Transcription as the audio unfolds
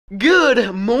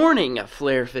Good morning,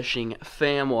 Flair fishing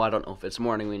fam. Well, I don't know if it's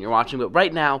morning when you're watching, but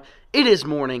right now it is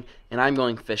morning, and I'm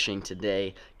going fishing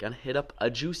today. Gonna hit up a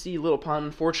juicy little pond.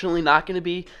 Unfortunately, not gonna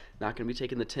be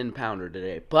taking the 10-pounder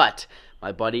today, but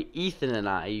my buddy Ethan and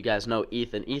I, you guys know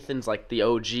Ethan. Ethan's like the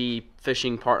OG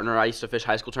fishing partner. I used to fish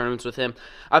high school tournaments with him.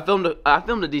 I filmed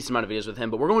a decent amount of videos with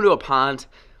him, but we're going to a pond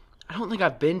I don't think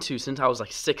I've been to since I was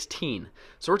like 16.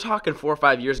 So we're talking 4 or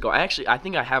 5 years ago. I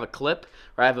think I have a clip,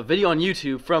 or I have a video on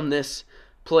YouTube from this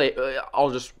play. I'll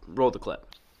just roll the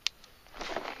clip.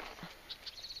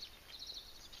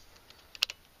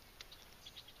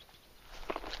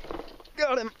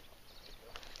 Got him.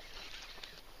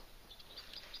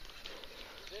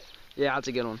 Yeah, that's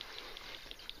a good one.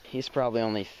 He's probably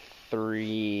only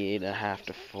 3.5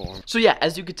 to 4. So yeah,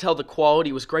 as you could tell, the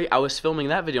quality was great. I was filming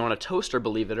that video on a toaster,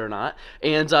 believe it or not,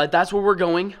 and that's where we're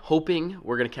going, hoping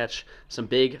we're gonna catch some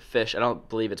big fish. I don't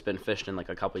believe it's been fished in like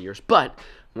a couple years, but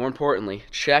more importantly,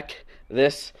 check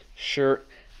this shirt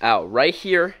out. Right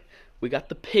here, we got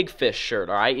the pig fish shirt.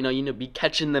 All right, you know, be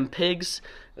catching them pigs.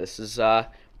 This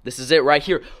is it right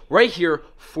here. Right here,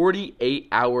 48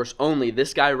 hours only.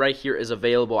 This guy right here is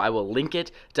available. I will link it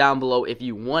down below if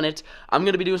you want it. I'm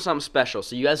going to be doing something special.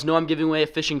 So you guys know I'm giving away a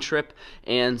fishing trip.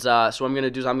 And so what I'm going to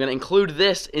do is I'm going to include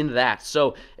this in that.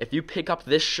 So if you pick up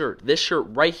this shirt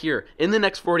right here, in the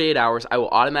next 48 hours, I will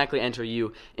automatically enter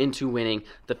you into winning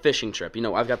the fishing trip. You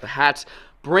know, I've got the hats,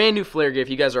 brand new Flair gear.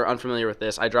 If you guys are unfamiliar with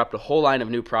this, I dropped a whole line of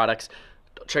new products.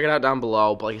 Check it out down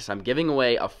below. But like I said, I'm giving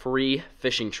away a free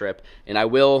fishing trip, and I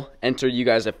will enter you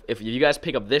guys. If you guys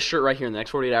pick up this shirt right here in the next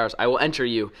 48 hours, I will enter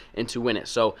you into win it.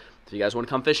 So if you guys want to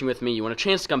come fishing with me, you want a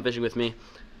chance to come fishing with me,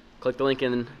 click the link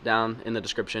down in the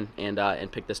description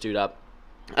and pick this dude up.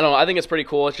 I don't know. I think it's pretty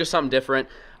cool. It's just something different.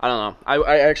 I don't know.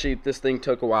 I actually, this thing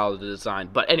took a while to design.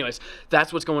 But anyways,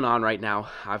 that's what's going on right now.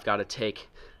 I've got to take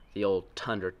the old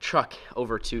Tundra truck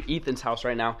over to Ethan's house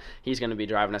right now. He's going to be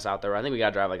driving us out there. I think we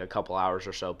got to drive like a couple hours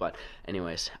or so. But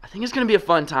anyways, I think it's going to be a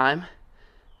fun time.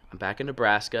 I'm back in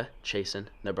Nebraska chasing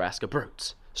Nebraska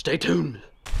brutes. Stay tuned.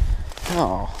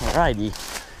 Oh, alrighty.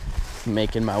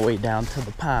 Making my way down to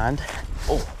the pond.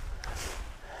 Oh,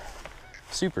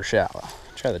 super shallow.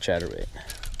 Try the chatterbait.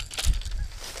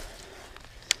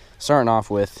 Starting off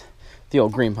with the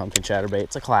old green pumpkin chatterbait.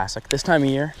 It's a classic. This time of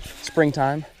year,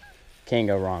 springtime, can't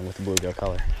go wrong with the bluegill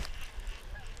color.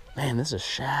 Man, this is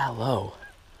shallow.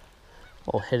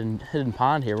 Little hidden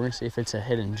pond here. We're gonna see if it's a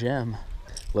hidden gem.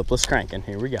 Lipless cranking.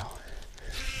 Here we go.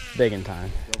 Big in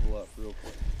time. Double up real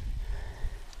quick.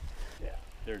 Yeah,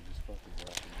 they're just fucking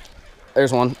rough.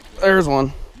 There's one. There's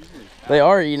one. They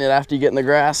are eating it after you get in the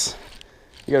grass.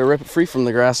 You gotta rip it free from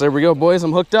the grass. There we go, boys.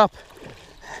 I'm hooked up.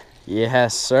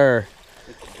 Yes, sir.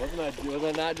 Was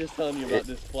I not just telling you about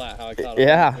this flat, how I caught it?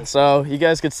 Yeah, so you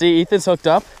guys could see Ethan's hooked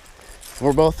up.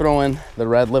 We're both throwing the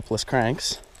red lipless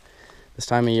cranks this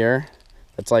time of year.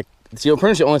 It's like, it's pretty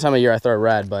much the only time of year I throw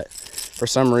red, but for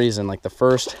some reason, like that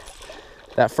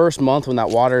first month when that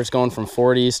water is going from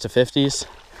 40s to 50s,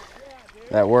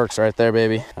 that works right there,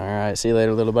 baby. All right, see you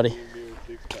later, little buddy.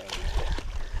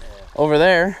 Over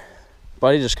there,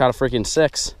 buddy just caught a freaking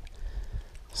 6.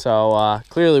 So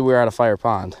clearly we're at a fire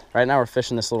pond. Right now we're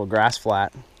fishing this little grass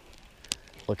flat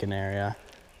looking area.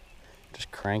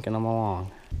 Just cranking them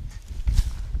along.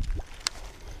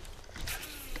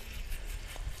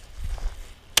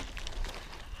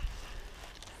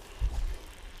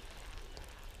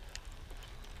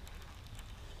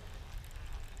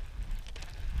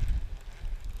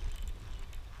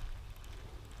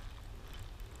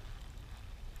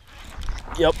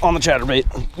 Yep, on the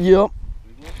chatterbait. Yep.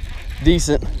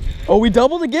 Decent. Oh, we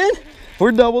doubled again?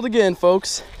 We're doubled again,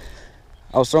 folks.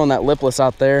 I was throwing that lipless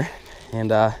out there and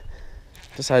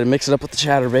decided to mix it up with the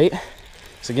chatterbait.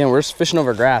 So again, we're just fishing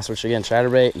over grass, which again,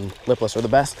 chatterbait and lipless are the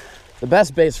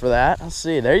best baits for that. Let's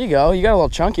see, there you go. You got a little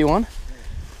chunky one.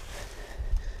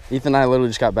 Ethan and I literally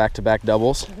just got back-to-back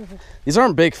doubles. These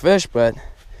aren't big fish, but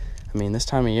I mean, this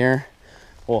time of year,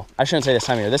 well, I shouldn't say this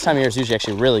time of year. This time of year is usually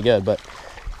actually really good, but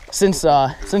since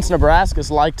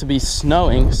Nebraska's like to be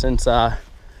snowing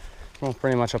well,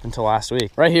 pretty much up until last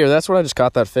week. Right here, that's what I just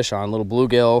caught that fish on, little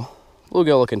bluegill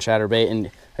looking chatterbait.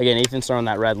 And again, Ethan's throwing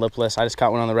that red lipless. I just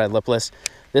caught one on the red lipless.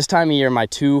 This time of year, my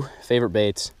 2 favorite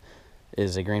baits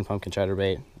is a green pumpkin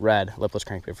chatterbait, red lipless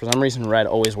crankbait. For some reason, red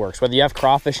always works. Whether you have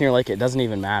crawfish in your lake, it doesn't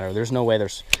even matter. There's no way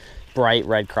there's bright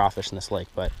red crawfish in this lake,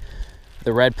 but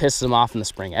the red pisses them off in the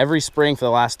spring. Every spring for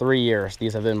the last 3 years,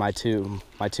 these have been my two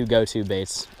go-to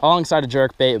baits, alongside a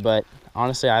jerk bait, but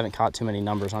honestly, I haven't caught too many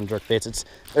numbers on jerk baits.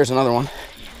 There's another one.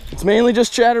 It's mainly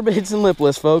just chatterbaits and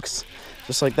lipless, folks.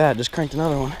 Just like that, just cranked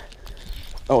another one.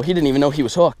 Oh, he didn't even know he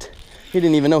was hooked. He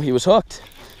didn't even know he was hooked.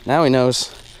 Now he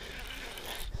knows.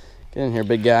 Get in here,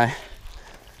 big guy.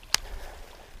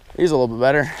 He's a little bit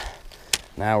better.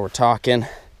 Now we're talking.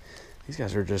 These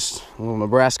guys are just little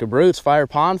Nebraska brutes. Fire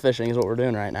pond fishing is what we're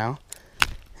doing right now.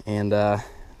 And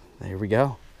there we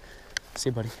go. See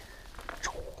you, buddy.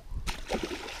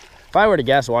 If I were to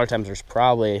guess, water temperature's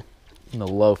probably in the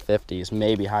low 50s,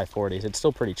 maybe high 40s. It's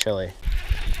still pretty chilly.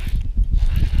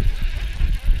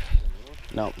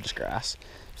 No, just grass.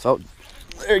 So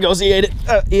there he goes. He ate it.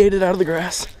 He ate it out of the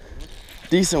grass.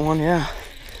 Decent one, yeah.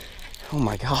 Oh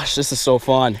my gosh, this is so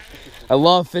fun. I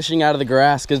love fishing out of the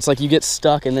grass because it's like you get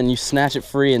stuck and then you snatch it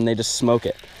free and they just smoke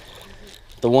it.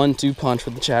 The 1-2 punch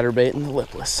with the chatterbait and the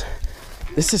lipless.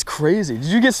 This is crazy. Did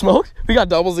you get smoked? We got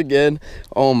doubles again.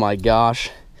 Oh my gosh.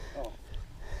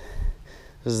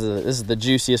 This is the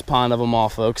juiciest pond of them all,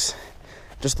 folks.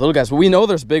 Just little guys. But we know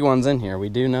there's big ones in here. We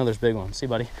do know there's big ones. See,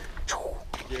 buddy?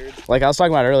 Like I was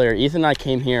talking about earlier, Ethan and I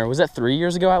came here, was that 3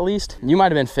 years ago at least? You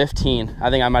might have been 15. I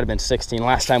think I might have been 16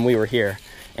 last time we were here.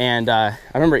 And I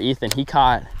remember Ethan, he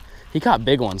caught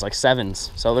big ones, like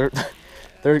 7s. So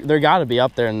they're got to be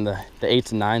up there in the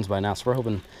 8s and 9s by now. So we're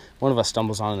hoping one of us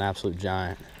stumbles on an absolute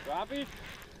giant. Crappie?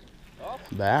 Oh.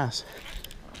 Bass.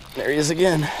 There he is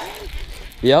again.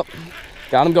 Yep.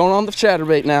 Got him going on the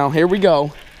chatterbait now. Here we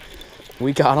go.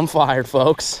 We got him fired,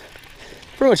 folks.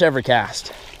 Pretty much every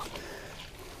cast.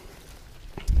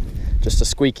 Just a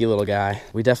squeaky little guy.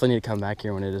 We definitely need to come back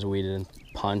here when it is weeded and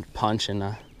punch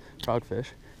and frogfish.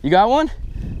 You got one?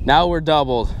 Now we're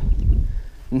doubled.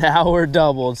 Now we're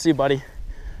doubled. See, buddy?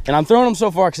 And I'm throwing them so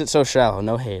far because it's so shallow.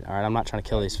 No hate. All right, I'm not trying to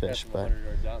kill these fish, but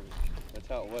that's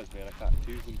how it was, man. I caught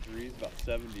 2s and 3s, about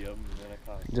 70 of them, and then I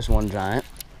caught just one giant.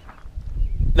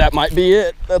 That might be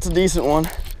it. That's a decent one.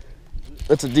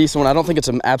 That's a decent one. I don't think it's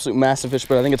an absolute massive fish,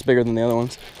 but I think it's bigger than the other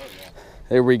ones. Oh, yeah.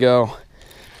 There we go.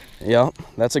 Yep,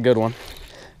 that's a good one.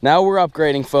 Now we're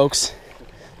upgrading, folks.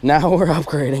 Now we're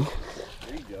upgrading.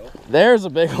 There you go. There's a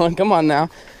big one. Come on now.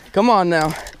 Come on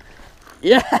now.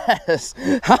 Yes.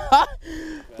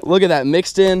 Look at that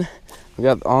mixed in. We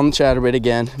got on the chatterbait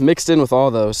again. Mixed in with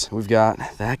all those. We've got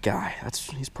that guy.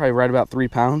 He's probably right about 3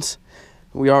 pounds.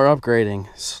 We are upgrading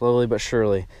slowly but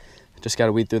surely. Just got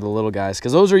to weed through the little guys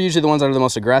because those are usually the ones that are the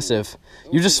most aggressive.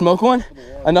 You just smoke one,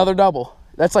 another double.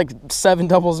 That's like 7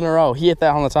 doubles in a row. He hit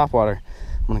that on the top water.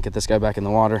 I'm gonna get this guy back in the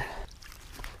water.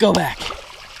 Go back.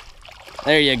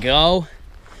 There you go.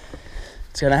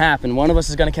 It's gonna happen. One of us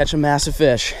is gonna catch a massive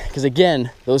fish. Because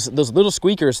again, those little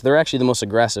squeakers, they're actually the most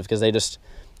aggressive because they just,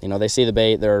 you know, they see the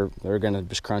bait, they're gonna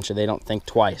just crunch it. They don't think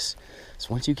twice. So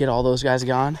once you get all those guys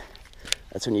gone,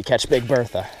 that's when you catch Big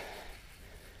Bertha.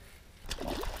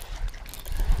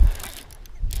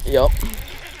 Yep.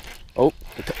 Oh,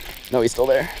 no, he's still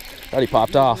there. Thought he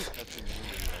popped off.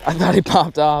 I thought he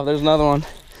popped off. There's another one.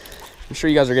 I'm sure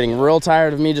you guys are getting real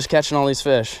tired of me just catching all these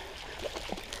fish.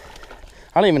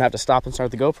 I don't even have to stop and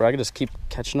start the GoPro. I can just keep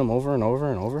catching them over and over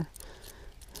and over.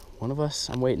 One of us,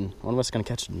 I'm waiting. One of us is gonna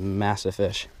catch massive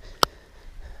fish.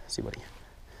 See, buddy.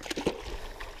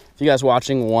 If you guys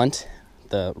watching want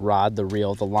the rod, the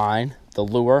reel, the line, the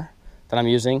lure that I'm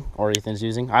using or Ethan's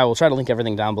using, I will try to link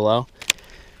everything down below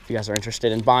if you guys are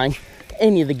interested in buying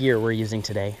any of the gear we're using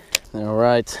today. All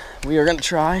right, we are gonna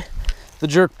try the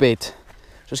jerk bait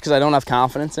just because I don't have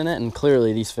confidence in it, and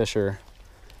clearly these fish are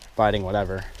biting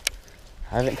whatever.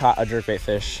 I haven't caught a jerkbait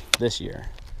fish this year.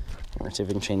 We're gonna see if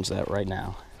we can change that right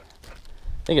now.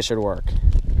 I think it should work.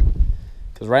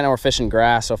 Because right now we're fishing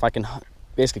grass, so if I can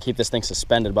basically keep this thing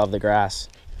suspended above the grass,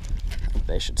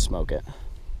 they should smoke it.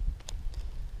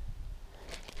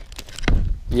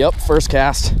 Yep, first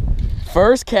cast.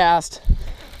 First cast.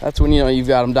 That's when you know you've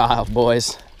got them dialed,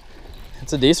 boys.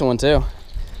 It's a decent one too.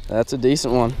 That's a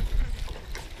decent one. Come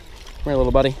here,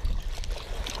 little buddy.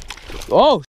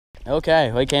 Oh,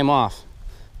 okay, well, he came off.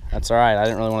 That's all right. I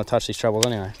didn't really want to touch these trebles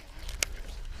anyway.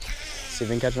 Let's see if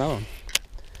we can catch another one.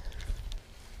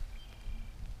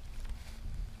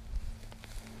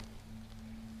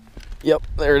 Yep,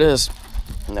 there it is.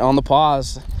 On the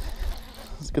pause.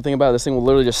 That's a good thing about it. This thing will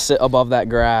literally just sit above that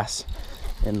grass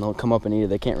and they'll come up and eat it.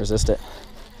 They can't resist it.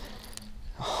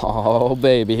 Oh,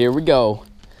 baby, here we go.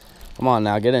 Come on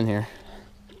now, get in here.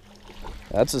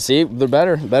 That's a, see, they're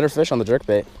better fish on the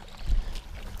jerkbait.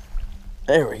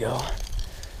 There we go.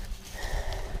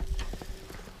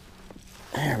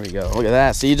 There we go. Look at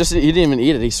that. See, he didn't even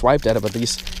eat it. He swiped at it, but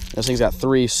those things got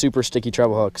 3 super sticky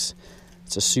treble hooks.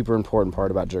 It's a super important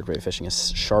part about jerkbait fishing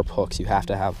is sharp hooks. You have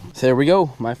to have them. So there we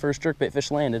go. My first jerkbait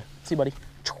fish landed. See, buddy.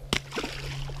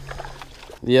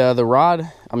 The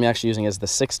rod I'm actually using is the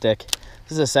 6 stick.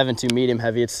 This is a 7.2 medium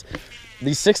heavy. It's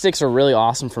These 6-sticks are really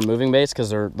awesome for moving baits because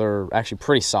they're actually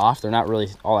pretty soft. They're not really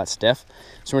all that stiff.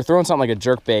 So when we're throwing something like a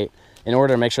jerk bait, in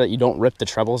order to make sure that you don't rip the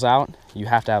trebles out, you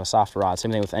have to have a soft rod.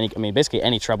 Same thing with basically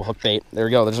any treble hook bait. There we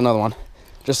go, there's another one.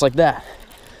 Just like that.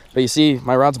 But you see,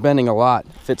 my rod's bending a lot.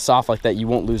 If it's soft like that, you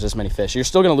won't lose as many fish. You're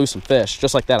still gonna lose some fish,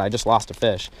 just like that. I just lost a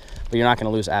fish, but you're not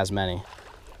gonna lose as many.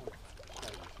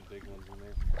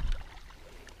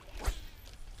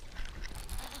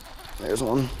 There's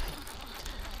one.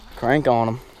 Crank on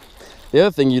them. The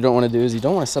other thing you don't want to do is you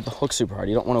don't want to set the hook super hard.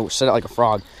 You don't want to set it like a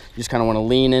frog. You just kind of want to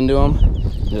lean into them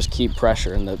and just keep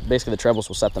pressure, and basically the trebles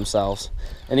will set themselves.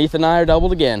 And Ethan and I are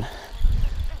doubled again.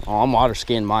 Oh, I'm water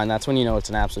skiing mine. That's when you know it's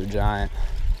an absolute giant.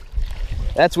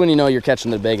 That's when you know you're catching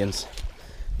the big uns.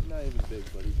 Not even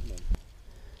big, buddy. Come on.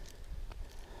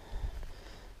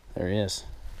 There he is.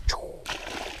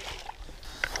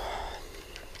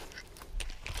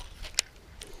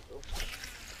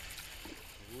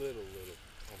 Little.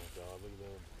 Oh my God, look at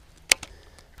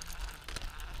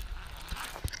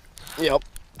that. Yep,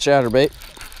 chatterbait.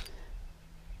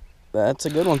 That's a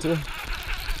good one too.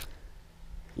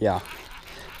 Yeah,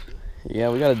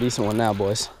 we got a decent one now,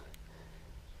 boys.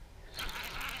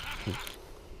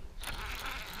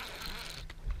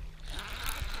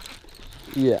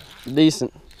 Yeah,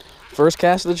 decent. First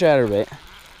cast of the chatterbait.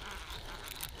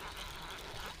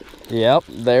 Yep,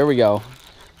 there we go.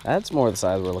 That's more the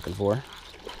size we're looking for.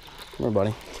 Come here,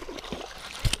 buddy.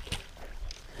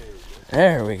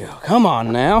 There we go. Come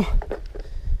on now.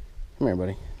 Come here,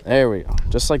 buddy. There we go.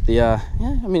 Just like the, yeah,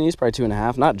 I mean, he's probably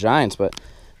 2.5. Not giants, but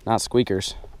not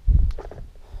squeakers.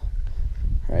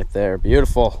 Right there.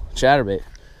 Beautiful chatterbait.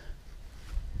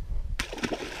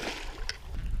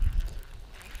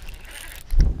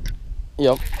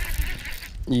 Yep.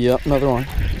 Yep, another one.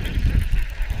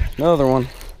 Another one.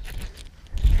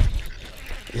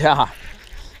 Yeah.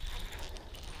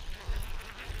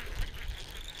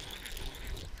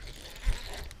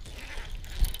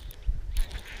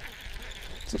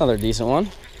 It's another decent one.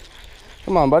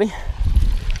 Come on, buddy.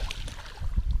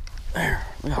 There.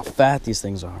 Look how fat these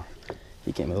things are.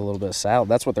 He came with a little bit of salad.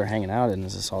 That's what they're hanging out in,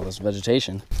 is this all this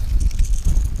vegetation.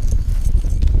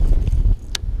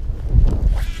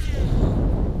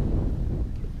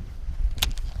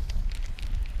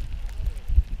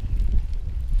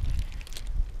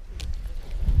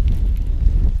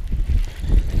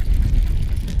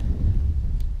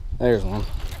 There's one.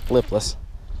 Lipless.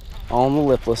 On the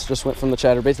lipless. Just went from the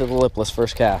chatterbait to the lipless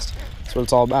first cast. That's what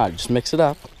it's all about. You just mix it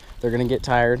up. They're going to get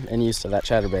tired and used to that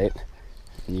chatterbait.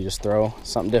 And you just throw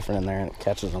something different in there and it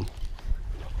catches them.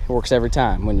 It works every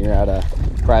time when you're at a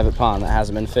private pond that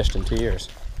hasn't been fished in 2 years.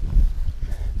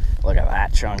 Look at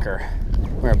that chunker.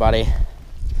 Come here, buddy.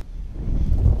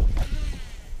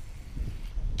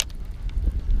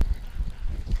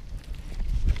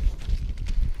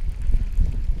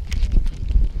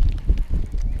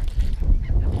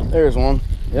 There's one.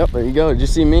 Yep, there you go. Did you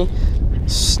see me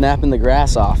snapping the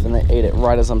grass off, and they ate it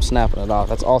right as I'm snapping it off?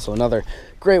 That's also another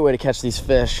great way to catch these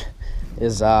fish,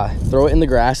 is throw it in the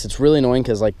grass. It's really annoying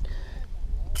because like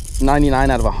 99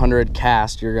 out of 100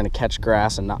 cast, you're going to catch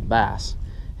grass and not bass.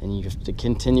 And you have to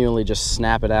continually just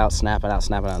snap it out, snap it out,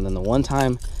 snap it out. And then the one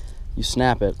time you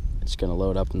snap it, it's going to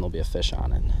load up and there'll be a fish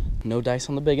on it. No dice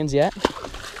on the big ones yet,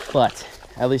 but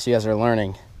at least you guys are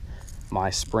learning my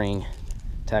spring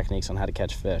techniques on how to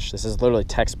catch fish. This is literally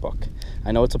textbook.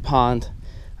 I know it's a pond.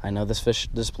 I know this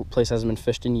place hasn't been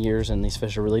fished in years and these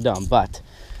fish are really dumb, but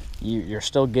you're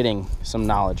still getting some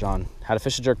knowledge on how to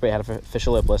fish a jerkbait, how to fish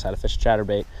a lipless, how to fish a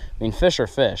chatterbait. I mean, fish are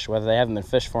fish, whether they haven't been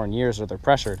fished for in years or they're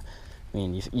pressured. I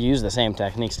mean, you use the same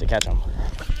techniques to catch them.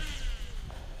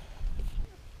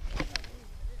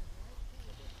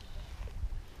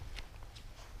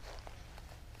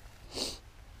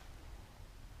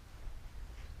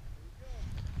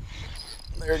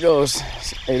 There it goes.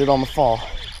 Ate it on the fall.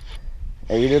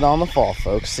 Ate it on the fall,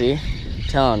 folks. See? I'm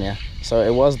telling you. So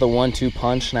it was the 1-2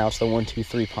 punch. Now it's the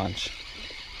 1-2-3 punch.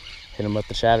 Hit him with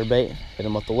the chatterbait. Hit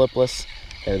him with the lipless.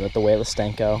 Hit him with the weightless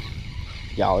Senko.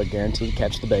 Y'all are guaranteed to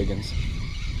catch the big uns.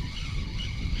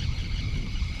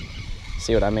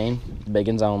 See what I mean? Big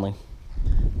uns only.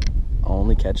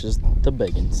 Only catches the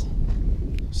big uns.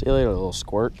 See you later, little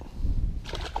squirt.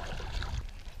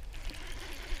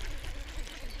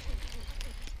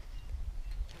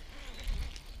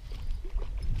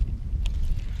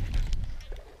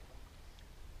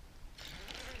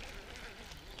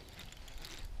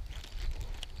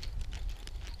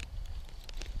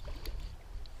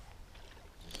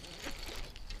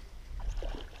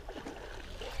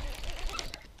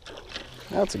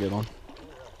 That's a good one.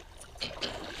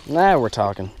 Now we're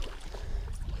talking.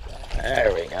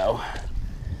 There we go.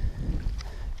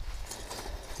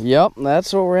 Yep,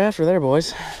 that's what we're after there,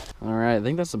 boys. All right, I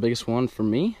think that's the biggest one for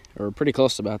me, or pretty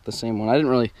close to about the same one. I didn't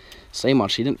really say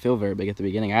much. He didn't feel very big at the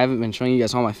beginning. I haven't been showing you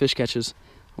guys all my fish catches,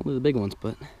 only the big ones,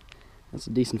 but that's a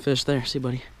decent fish there. See,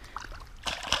 buddy?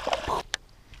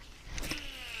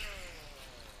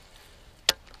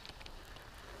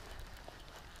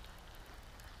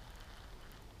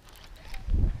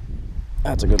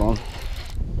 That's a good one.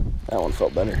 That one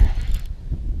felt better.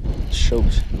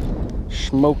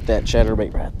 Smoked that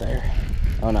chatterbait right there.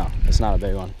 Oh no, it's not a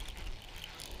big one.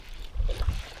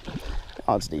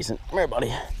 Oh, it's decent. Come here,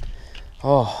 buddy.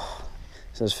 Oh,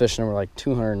 it says fish number like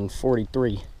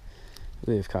 243.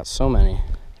 We've caught so many.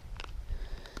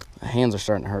 My hands are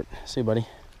starting to hurt. See, buddy?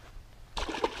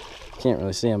 Can't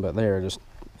really see them, but they're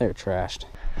trashed.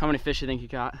 How many fish do you think you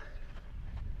caught?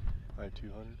 Like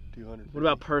 200. What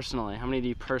about personally? How many do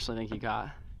you personally think you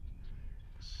caught?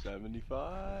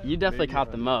 75. You definitely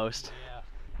caught the most. Yeah.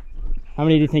 How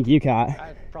many do you think you caught?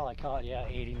 I probably caught, yeah,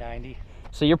 80, 90.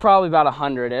 So you're probably about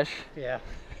 100-ish. Yeah.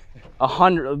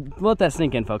 100, let that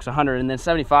sink in, folks. 100, and then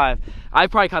 75. I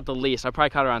probably caught the least. I probably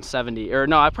caught around 70, or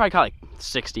no, I probably caught like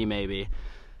 60 maybe.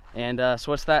 And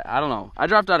so what's that? I don't know. I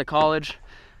dropped out of college.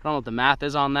 I don't know what the math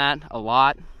is on that. A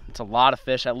lot. It's a lot of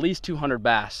fish. At least 200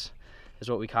 bass is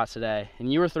what we caught today.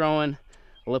 And you were throwing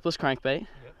a lipless crankbait, yep.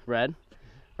 red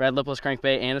lipless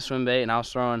crankbait, and a swim bait, and I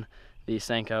was throwing the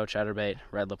Senko Chatterbait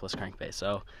red lipless crankbait.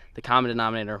 So the common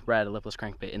denominator, red lipless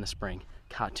crankbait in the spring.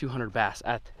 Caught 200 bass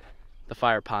at the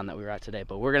fire pond that we were at today.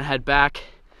 But we're gonna head back,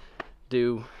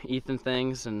 do Ethan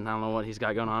things, and I don't know what he's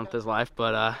got going on with his life,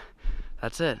 but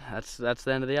that's it. That's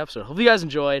the end of the episode. Hope you guys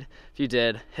enjoyed. If you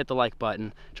did, hit the like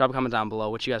button. Drop a comment down below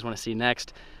what you guys want to see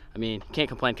next. I mean, can't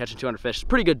complain catching 200 fish. It's a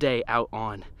pretty good day out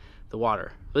on the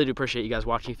water. Really do appreciate you guys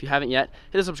watching. If you haven't yet,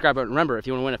 hit the subscribe button. Remember, if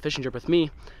you want to win a fishing trip with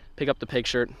me, pick up the pig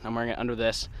shirt. I'm wearing it under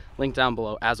this. Link down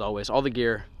below. As always, all the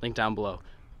gear, link down below.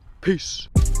 Peace.